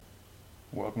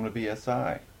Welcome to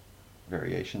VSI,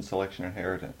 Variation Selection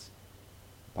Inheritance,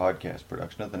 a podcast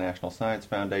production of the National Science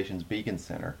Foundation's Beacon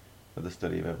Center for the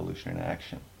Study of Evolution in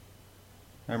Action.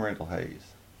 I'm Randall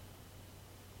Hayes.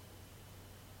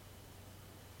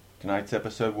 Tonight's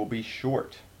episode will be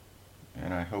short,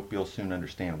 and I hope you'll soon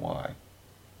understand why.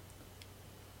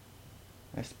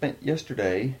 I spent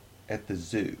yesterday at the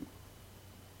zoo,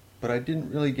 but I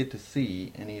didn't really get to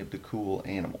see any of the cool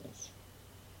animals.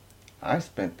 I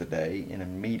spent the day in a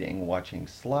meeting watching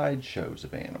slideshows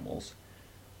of animals,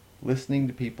 listening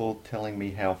to people telling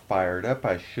me how fired up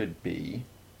I should be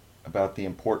about the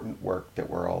important work that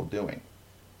we're all doing.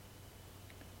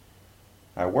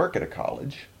 I work at a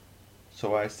college,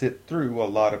 so I sit through a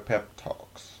lot of pep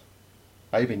talks.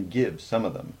 I even give some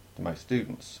of them to my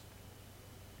students.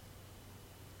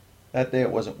 That day it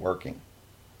wasn't working.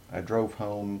 I drove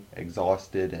home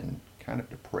exhausted and kind of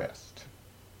depressed.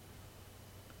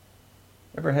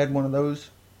 Ever had one of those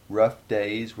rough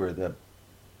days where the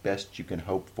best you can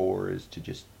hope for is to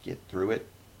just get through it?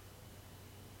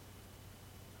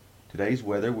 Today's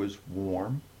weather was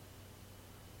warm,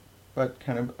 but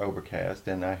kind of overcast,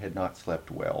 and I had not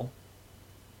slept well.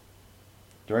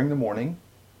 During the morning,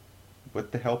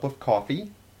 with the help of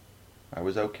coffee, I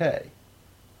was okay.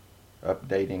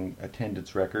 Updating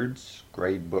attendance records,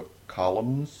 grade book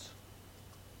columns,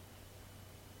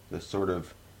 the sort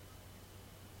of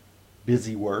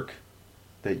busy work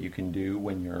that you can do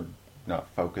when you're not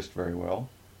focused very well.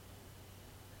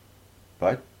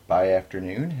 But by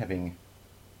afternoon, having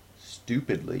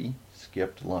stupidly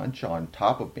skipped lunch on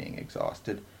top of being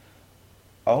exhausted,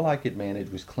 all I could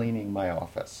manage was cleaning my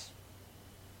office.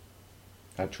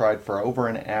 I tried for over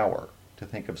an hour to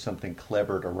think of something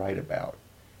clever to write about,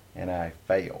 and I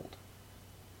failed.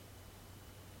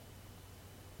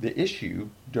 The issue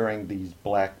during these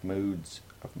black moods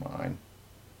of mine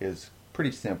is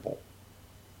pretty simple.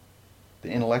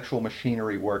 The intellectual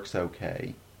machinery works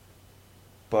okay,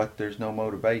 but there's no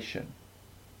motivation.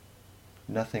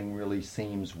 Nothing really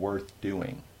seems worth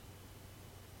doing.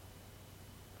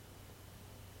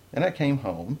 Then I came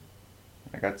home,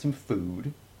 I got some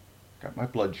food, got my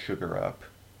blood sugar up,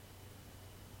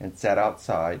 and sat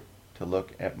outside to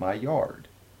look at my yard,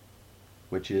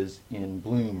 which is in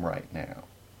bloom right now.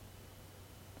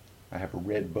 I have a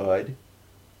red bud,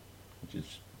 which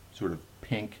is sort of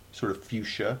pink, sort of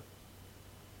fuchsia.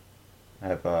 I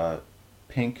have a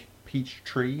pink peach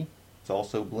tree. It's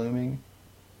also blooming.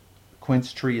 The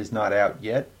quince tree is not out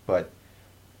yet, but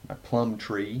my plum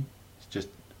tree is just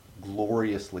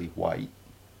gloriously white.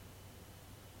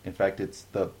 In fact,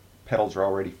 the petals are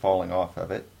already falling off of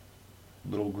it.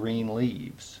 Little green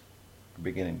leaves are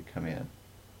beginning to come in.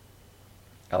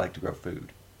 I like to grow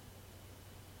food.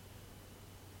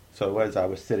 So as I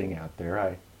was sitting out there,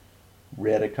 I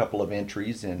read a couple of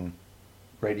entries in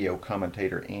radio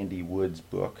commentator Andy Wood's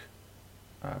book,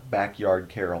 Backyard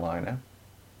Carolina,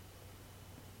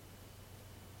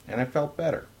 and I felt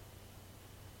better.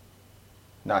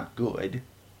 Not good,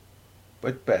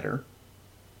 but better.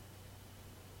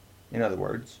 In other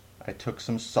words, I took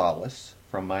some solace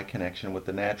from my connection with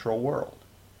the natural world.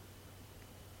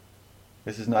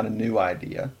 This is not a new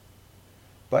idea,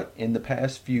 but in the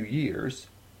past few years,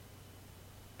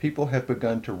 people have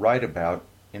begun to write about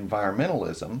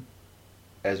environmentalism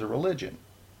as a religion.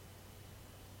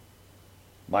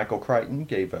 Michael Crichton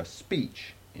gave a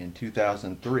speech in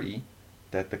 2003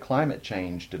 that the climate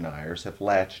change deniers have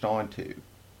latched onto.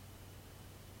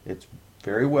 It's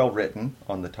very well written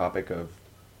on the topic of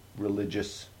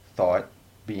religious thought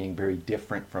being very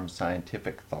different from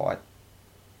scientific thought.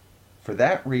 For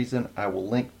that reason, I will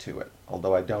link to it,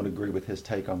 although I don't agree with his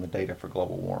take on the data for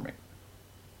global warming.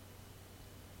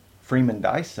 Freeman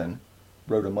Dyson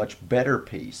wrote a much better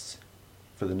piece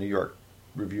for the New York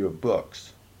Review of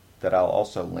Books that I'll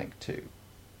also link to.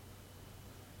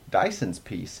 Dyson's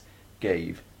piece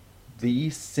gave the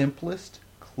simplest,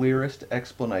 clearest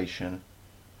explanation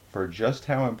for just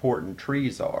how important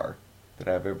trees are that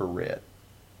I've ever read.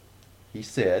 He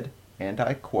said, and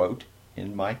I quote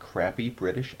in my crappy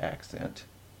British accent,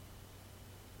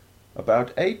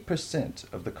 "About 8%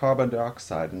 of the carbon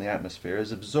dioxide in the atmosphere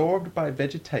is absorbed by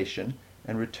vegetation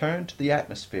and returned to the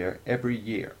atmosphere every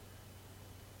year.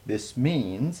 This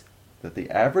means that the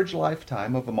average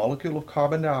lifetime of a molecule of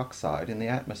carbon dioxide in the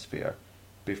atmosphere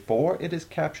before it is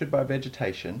captured by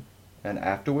vegetation and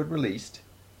afterward released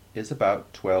is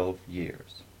about 12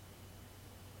 years.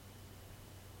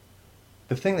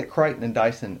 The thing that Crichton and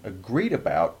Dyson agreed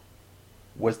about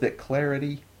was that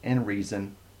clarity and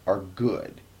reason are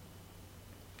good,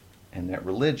 and that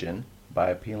religion, by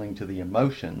appealing to the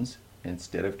emotions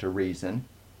instead of to reason,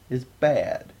 is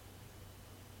bad.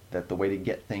 that the way to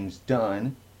get things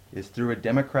done is through a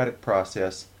democratic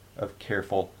process of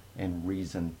careful and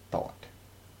reasoned thought.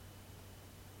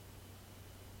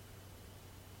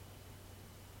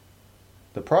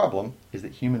 The problem is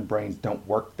that human brains don't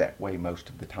work that way most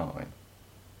of the time.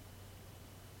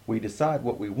 We decide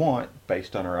what we want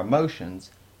based on our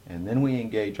emotions, and then we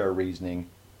engage our reasoning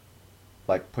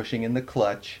like pushing in the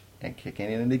clutch and kicking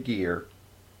it into gear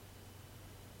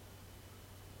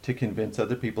to convince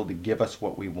other people to give us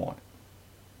what we want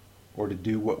or to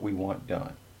do what we want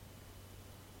done.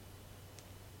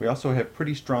 We also have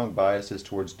pretty strong biases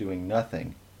towards doing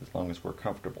nothing as long as we're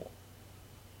comfortable.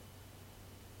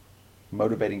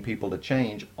 Motivating people to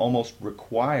change almost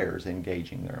requires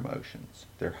engaging their emotions,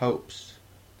 their hopes,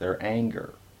 their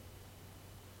anger.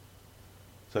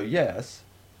 So yes,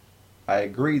 I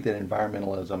agree that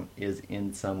environmentalism is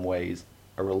in some ways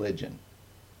a religion.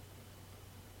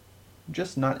 I'm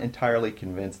just not entirely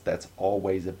convinced that's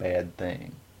always a bad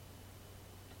thing.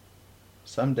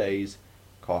 Some days,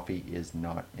 coffee is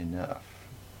not enough.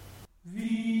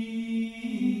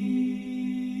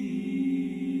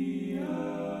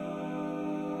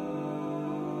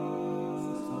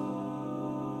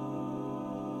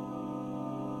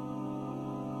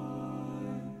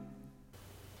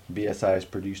 VSI is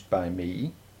produced by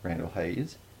me, Randall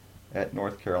Hayes, at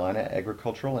North Carolina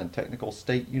Agricultural and Technical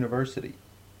State University,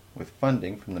 with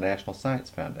funding from the National Science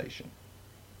Foundation.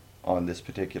 On this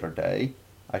particular day,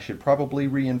 I should probably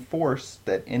reinforce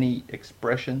that any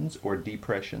expressions or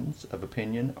depressions of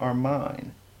opinion are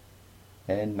mine,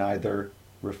 and neither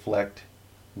reflect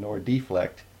nor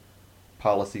deflect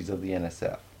policies of the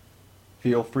NSF.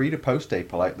 Feel free to post a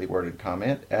politely worded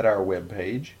comment at our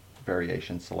webpage,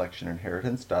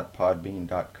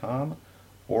 variationselectioninheritance.podbean.com,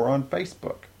 or on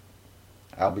Facebook.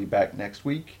 I'll be back next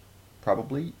week,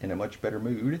 probably in a much better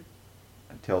mood.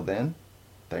 Until then,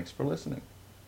 thanks for listening.